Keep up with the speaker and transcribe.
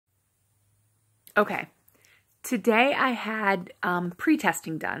Okay, today I had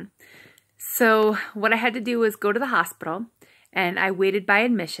pre-testing done. So what I had to do was go to the hospital, and I waited by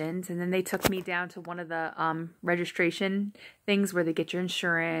admissions, and then they took me down to one of the registration things where they get your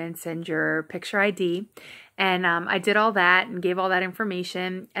insurance and your picture ID. And I did all that and gave all that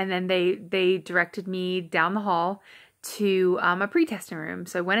information, and then they directed me down the hall to a pre-testing room.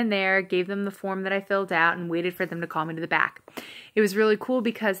 So I went in there, gave them the form that I filled out, and waited for them to call me to the back. It was really cool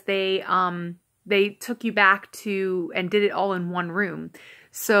because they took you back to and did it all in one room.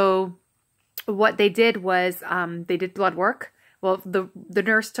 So what they did was they did blood work. Well, the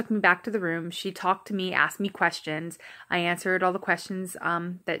nurse took me back to the room. She talked to me, asked me questions. I answered all the questions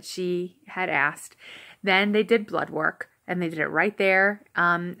that she had asked. Then they did blood work, and they did it right there.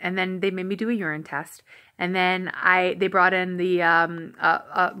 And then they made me do a urine test. And then they brought in the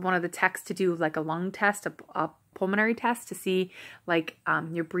one of the techs to do like a lung test, a pulmonary test to see like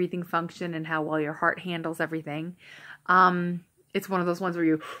your breathing function and how well your heart handles everything. It's one of those ones where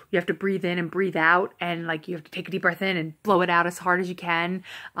you have to breathe in and breathe out, and like you have to take a deep breath in and blow it out as hard as you can,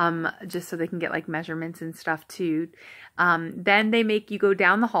 just so they can get like measurements and stuff too. Then they make you go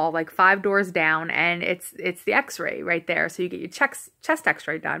down the hall like 5 doors down, and it's the x-ray right there. So you get your chest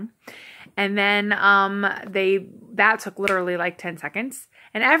x-ray done. And then that took literally like 10 seconds.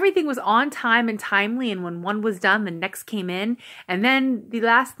 And everything was on time and timely, and when one was done, the next came in. And then the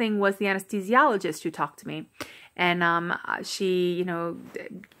last thing was the anesthesiologist who talked to me. And she, you know,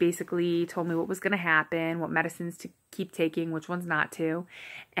 basically told me what was going to happen, what medicines to keep taking, which ones not to.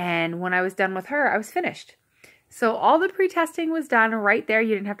 And when I was done with her, I was finished. So all the pre-testing was done right there.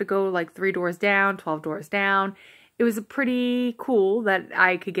 You didn't have to go like 3 doors down, 12 doors down. It was pretty cool that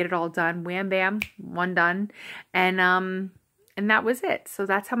I could get it all done. Wham, bam, one done. And that was it. So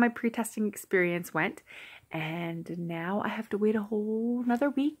that's how my pre-testing experience went. And now I have to wait a whole another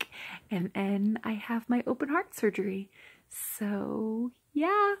week, and then I have my open heart surgery. So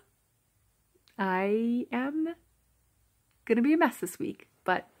yeah, I am gonna be a mess this week,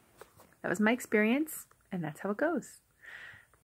 but that was my experience, and that's how it goes.